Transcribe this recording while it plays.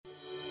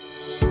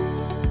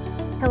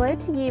Hello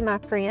to you, my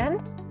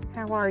friend.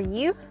 How are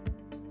you?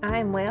 I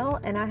am well,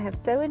 and I have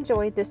so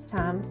enjoyed this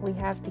time we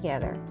have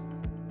together.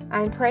 I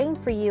am praying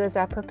for you as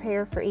I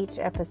prepare for each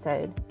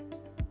episode.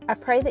 I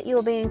pray that you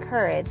will be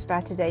encouraged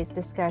by today's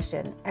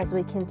discussion as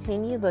we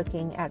continue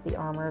looking at the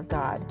armor of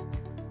God.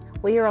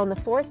 We are on the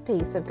fourth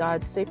piece of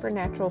God's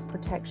supernatural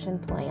protection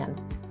plan.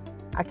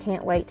 I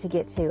can't wait to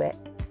get to it.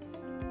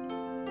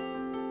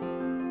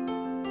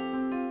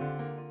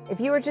 If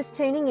you are just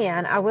tuning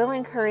in, I will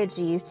encourage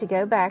you to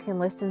go back and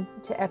listen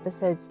to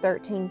episodes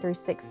 13 through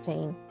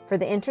 16 for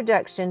the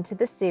introduction to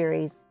the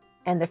series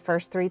and the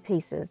first three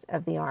pieces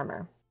of the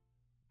armor.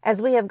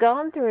 As we have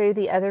gone through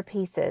the other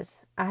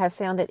pieces, I have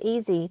found it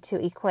easy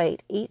to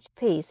equate each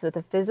piece with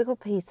a physical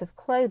piece of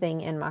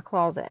clothing in my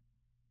closet.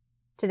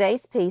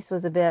 Today's piece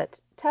was a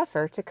bit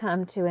tougher to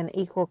come to an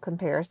equal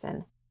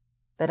comparison,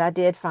 but I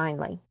did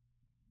finally.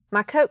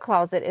 My coat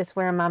closet is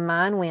where my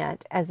mind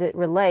went as it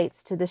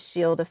relates to the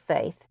shield of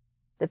faith,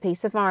 the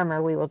piece of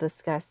armor we will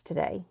discuss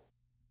today.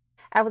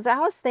 As I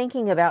was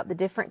thinking about the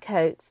different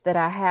coats that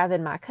I have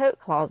in my coat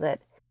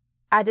closet,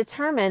 I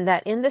determined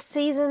that in the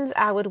seasons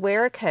I would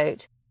wear a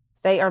coat,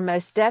 they are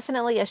most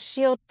definitely a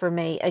shield for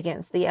me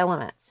against the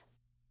elements.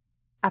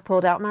 I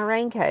pulled out my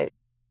raincoat.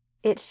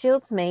 It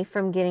shields me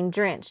from getting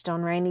drenched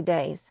on rainy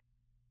days.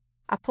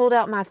 I pulled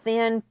out my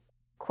thin,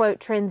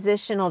 quote,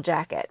 transitional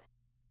jacket.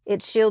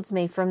 It shields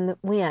me from the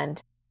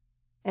wind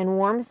and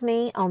warms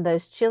me on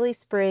those chilly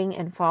spring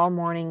and fall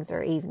mornings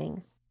or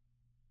evenings.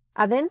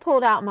 I then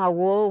pulled out my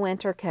wool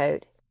winter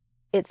coat.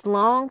 Its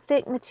long,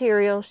 thick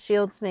material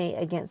shields me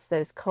against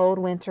those cold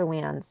winter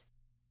winds,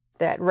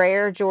 that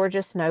rare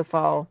Georgia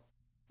snowfall,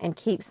 and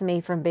keeps me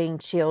from being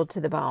chilled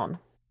to the bone.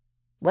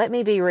 Let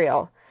me be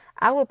real.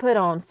 I will put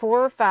on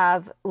 4 or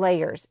 5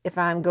 layers if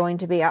I'm going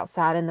to be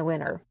outside in the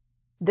winter.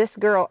 This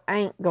girl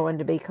ain't going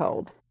to be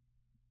cold.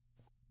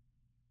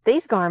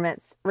 These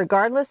garments,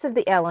 regardless of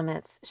the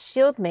elements,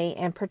 shield me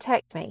and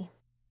protect me,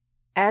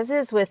 as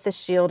is with the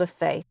shield of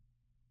faith.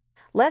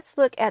 Let's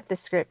look at the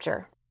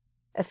scripture,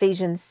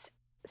 Ephesians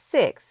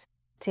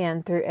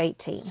 6:10 through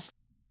 18.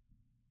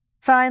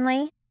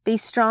 Finally, be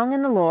strong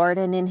in the Lord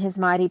and in his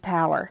mighty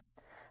power.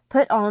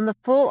 Put on the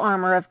full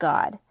armor of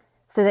God,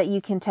 so that you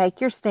can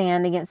take your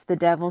stand against the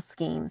devil's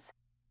schemes.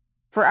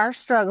 For our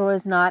struggle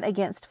is not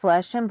against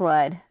flesh and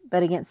blood,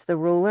 but against the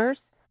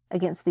rulers,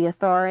 against the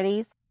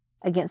authorities,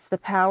 against the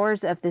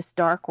powers of this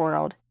dark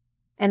world,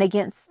 and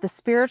against the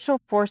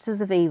spiritual forces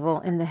of evil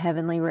in the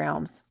heavenly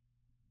realms.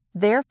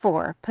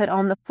 Therefore, put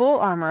on the full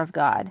armor of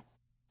God,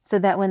 so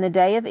that when the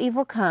day of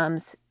evil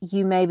comes,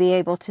 you may be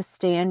able to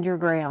stand your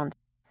ground.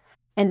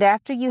 And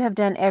after you have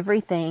done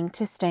everything,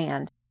 to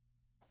stand.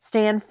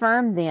 Stand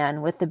firm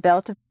then, with the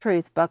belt of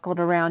truth buckled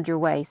around your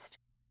waist,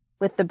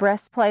 with the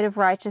breastplate of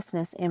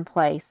righteousness in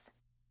place,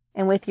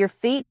 and with your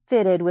feet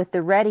fitted with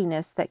the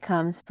readiness that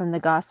comes from the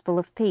gospel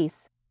of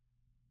peace.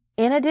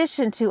 In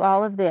addition to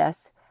all of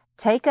this,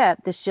 take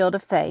up the shield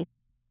of faith,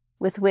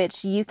 with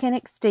which you can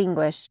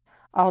extinguish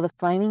all the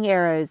flaming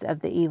arrows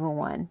of the evil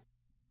one.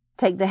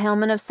 Take the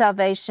helmet of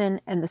salvation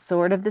and the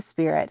sword of the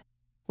Spirit,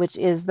 which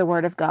is the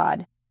word of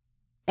God,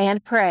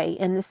 and pray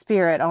in the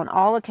Spirit on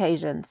all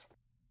occasions,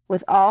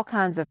 with all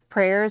kinds of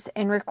prayers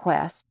and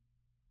requests.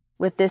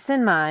 With this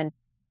in mind,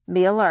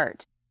 be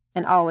alert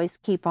and always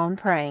keep on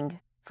praying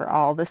for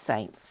all the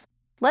saints.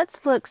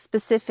 Let's look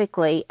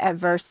specifically at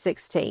verse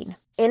 16.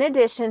 In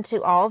addition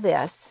to all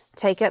this,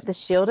 take up the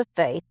shield of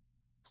faith,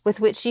 with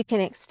which you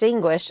can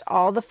extinguish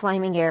all the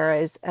flaming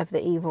arrows of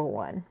the evil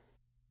one.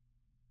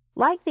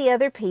 Like the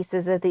other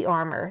pieces of the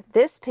armor,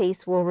 this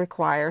piece will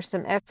require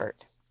some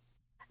effort.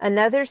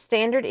 Another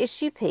standard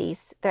issue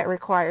piece that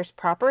requires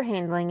proper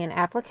handling and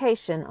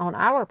application on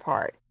our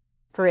part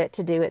for it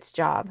to do its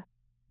job.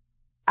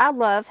 I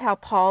love how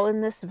Paul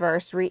in this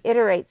verse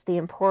reiterates the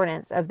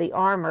importance of the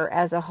armor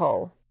as a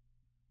whole,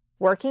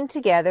 working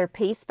together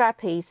piece by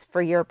piece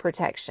for your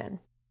protection,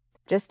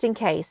 just in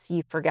case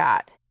you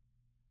forgot.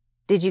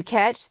 Did you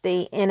catch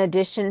the in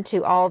addition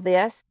to all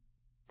this?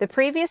 The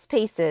previous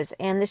pieces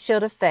and the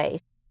shield of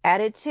faith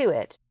added to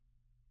it.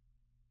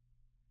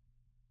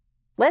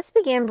 Let's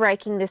begin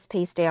breaking this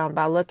piece down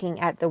by looking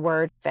at the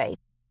word faith.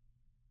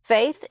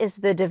 Faith is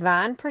the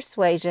divine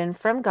persuasion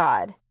from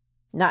God,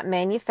 not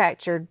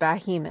manufactured by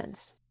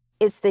humans.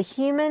 It's the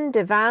human,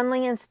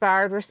 divinely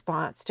inspired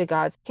response to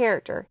God's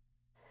character.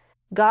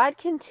 God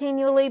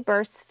continually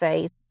bursts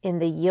faith in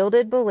the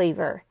yielded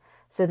believer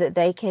so that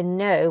they can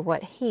know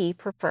what he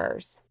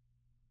prefers.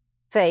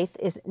 Faith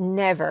is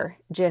never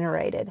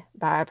generated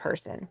by a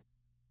person.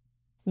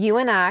 You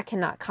and I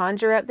cannot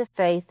conjure up the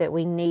faith that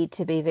we need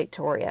to be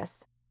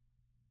victorious.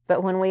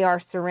 But when we are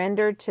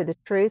surrendered to the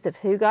truth of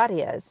who God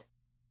is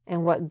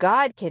and what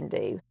God can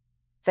do,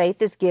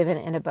 faith is given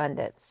in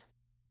abundance,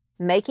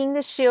 making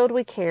the shield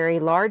we carry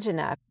large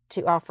enough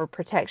to offer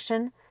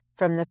protection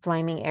from the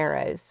flaming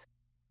arrows.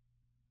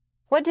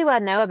 What do I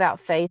know about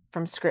faith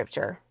from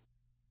Scripture?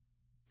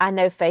 I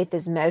know faith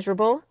is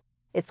measurable,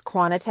 it's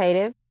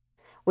quantitative.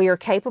 We are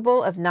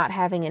capable of not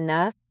having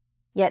enough,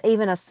 yet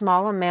even a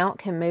small amount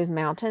can move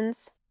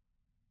mountains.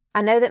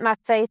 I know that my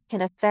faith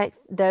can affect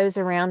those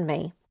around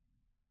me.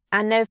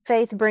 I know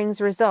faith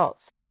brings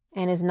results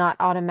and is not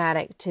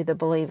automatic to the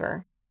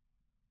believer.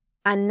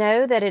 I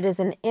know that it is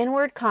an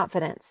inward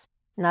confidence,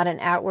 not an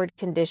outward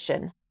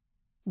condition,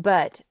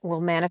 but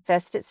will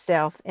manifest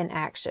itself in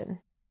action.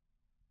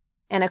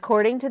 And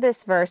according to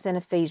this verse in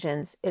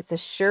Ephesians, it's a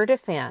sure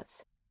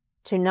defense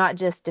to not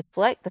just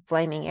deflect the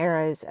flaming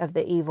arrows of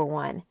the evil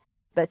one,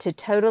 but to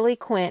totally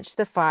quench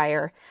the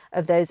fire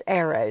of those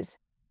arrows,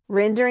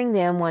 rendering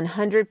them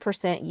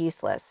 100%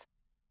 useless.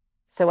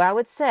 So I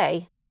would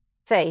say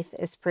faith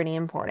is pretty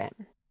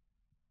important.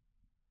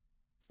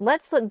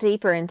 Let's look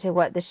deeper into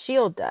what the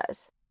shield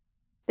does.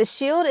 The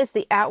shield is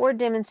the outward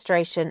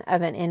demonstration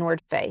of an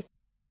inward faith.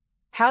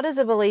 How does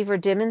a believer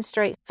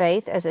demonstrate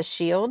faith as a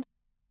shield?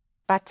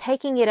 By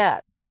taking it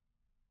up.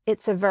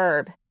 It's a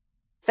verb.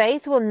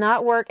 Faith will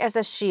not work as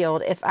a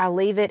shield if I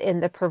leave it in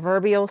the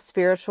proverbial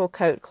spiritual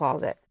coat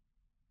closet.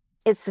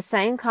 It's the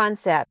same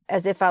concept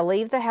as if I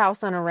leave the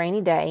house on a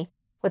rainy day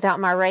without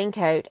my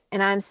raincoat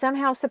and I'm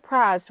somehow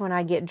surprised when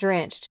I get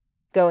drenched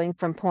going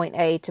from point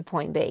A to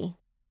point B.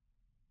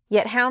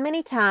 Yet how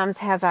many times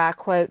have I,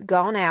 quote,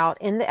 gone out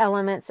in the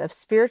elements of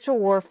spiritual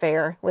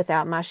warfare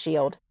without my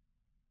shield?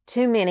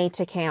 Too many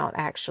to count,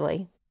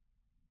 actually.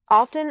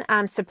 Often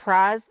I'm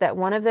surprised that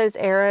one of those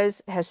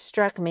arrows has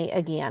struck me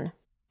again.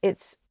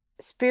 It's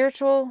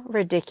spiritual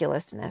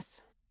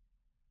ridiculousness.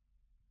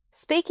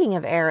 Speaking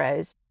of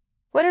arrows,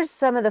 what are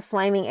some of the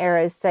flaming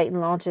arrows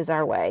Satan launches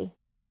our way?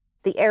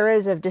 The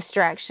arrows of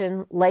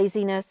distraction,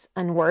 laziness,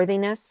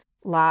 unworthiness,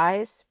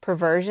 lies,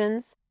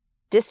 perversions,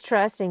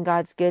 distrust in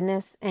God's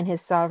goodness and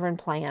His sovereign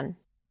plan.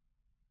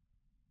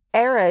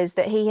 Arrows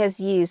that He has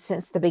used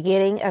since the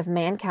beginning of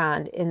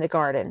mankind in the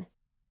garden.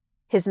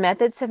 His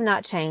methods have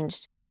not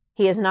changed.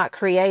 He is not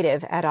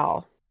creative at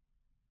all.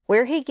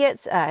 Where He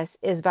gets us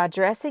is by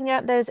dressing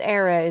up those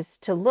arrows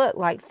to look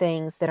like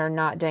things that are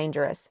not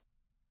dangerous.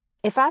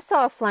 If I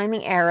saw a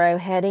flaming arrow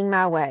heading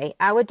my way,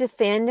 I would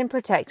defend and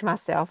protect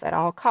myself at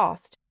all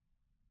cost.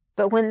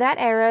 But when that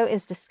arrow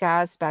is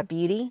disguised by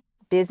beauty,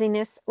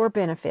 busyness, or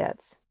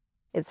benefits,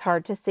 it's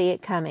hard to see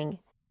it coming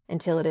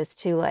until it is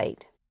too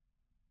late.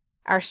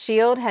 Our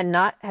shield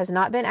has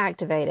not been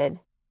activated,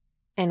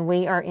 and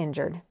we are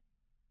injured.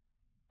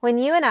 When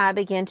you and I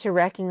begin to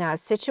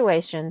recognize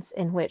situations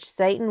in which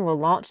Satan will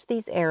launch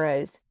these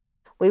arrows,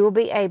 we will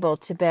be able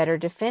to better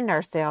defend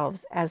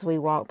ourselves as we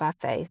walk by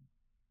faith.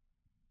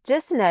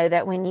 Just know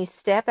that when you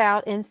step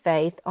out in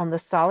faith on the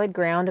solid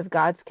ground of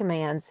God's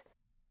commands,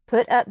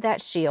 put up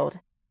that shield,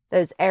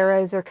 those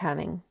arrows are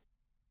coming.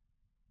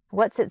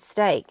 What's at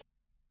stake?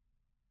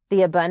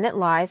 The abundant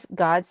life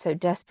God so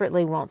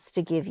desperately wants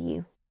to give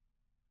you.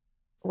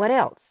 What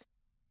else?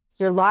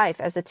 Your life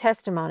as a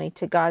testimony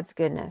to God's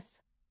goodness.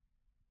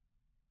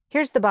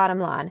 Here's the bottom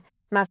line.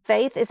 My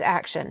faith is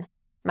action.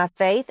 My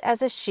faith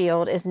as a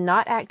shield is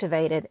not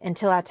activated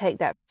until I take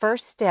that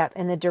first step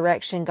in the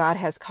direction God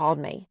has called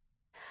me.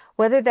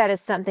 Whether that is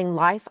something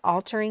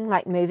life-altering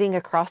like moving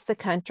across the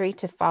country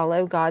to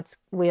follow God's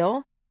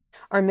will,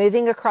 or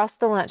moving across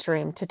the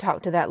lunchroom to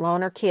talk to that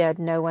loner kid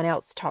no one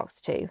else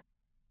talks to.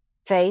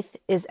 Faith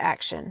is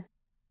action.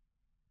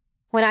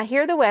 When I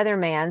hear the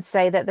weatherman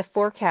say that the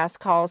forecast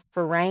calls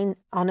for rain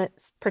on a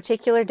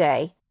particular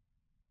day,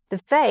 the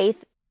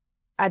faith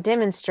I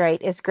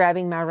demonstrate is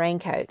grabbing my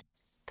raincoat,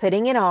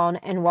 putting it on,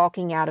 and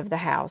walking out of the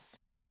house.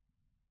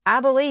 I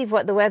believe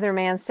what the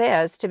weatherman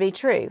says to be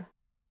true.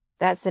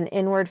 That's an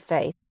inward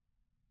faith.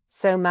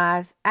 So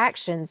my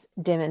actions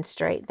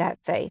demonstrate that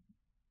faith.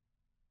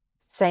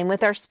 Same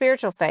with our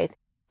spiritual faith.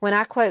 When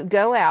I, quote,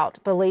 go out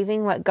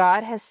believing what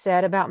God has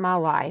said about my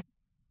life,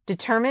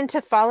 determined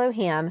to follow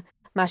Him,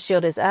 my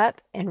shield is up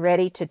and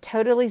ready to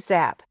totally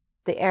zap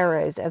the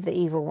arrows of the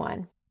evil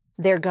one.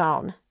 They're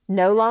gone,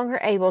 no longer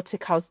able to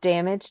cause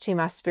damage to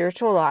my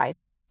spiritual life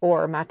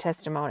or my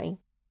testimony.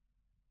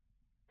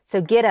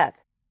 So get up,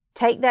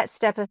 take that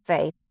step of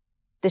faith.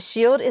 The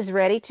shield is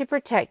ready to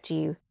protect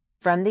you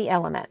from the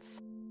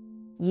elements.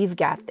 You've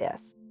got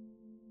this.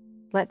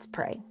 Let's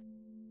pray.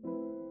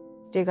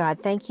 Dear God,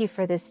 thank you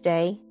for this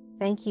day.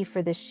 Thank you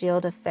for the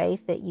shield of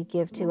faith that you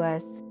give to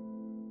us.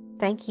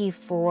 Thank you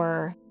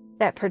for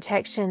that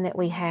protection that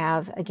we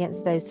have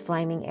against those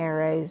flaming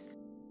arrows.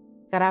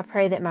 God, I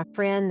pray that my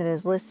friend that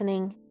is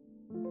listening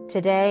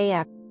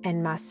today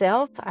and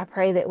myself, I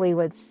pray that we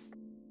would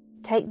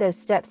take those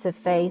steps of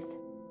faith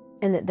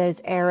and that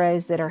those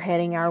arrows that are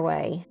heading our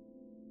way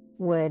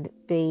would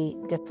be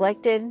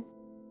deflected,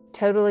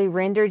 totally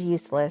rendered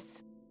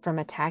useless from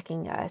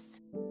attacking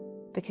us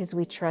because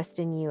we trust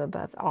in you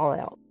above all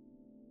else.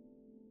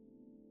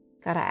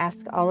 God, I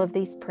ask all of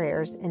these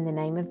prayers in the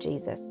name of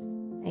Jesus.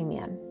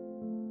 Amen.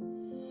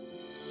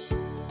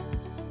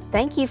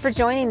 Thank you for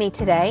joining me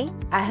today.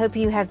 I hope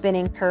you have been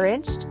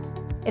encouraged.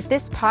 If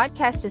this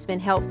podcast has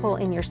been helpful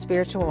in your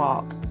spiritual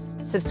walk,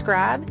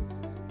 subscribe,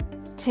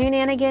 tune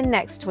in again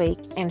next week,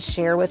 and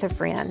share with a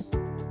friend.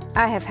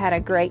 I have had a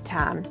great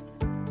time,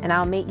 and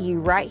I'll meet you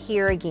right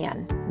here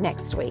again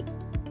next week.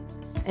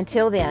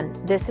 Until then,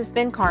 this has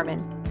been Carmen.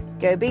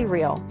 Go be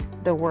real.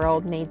 The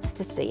world needs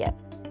to see it.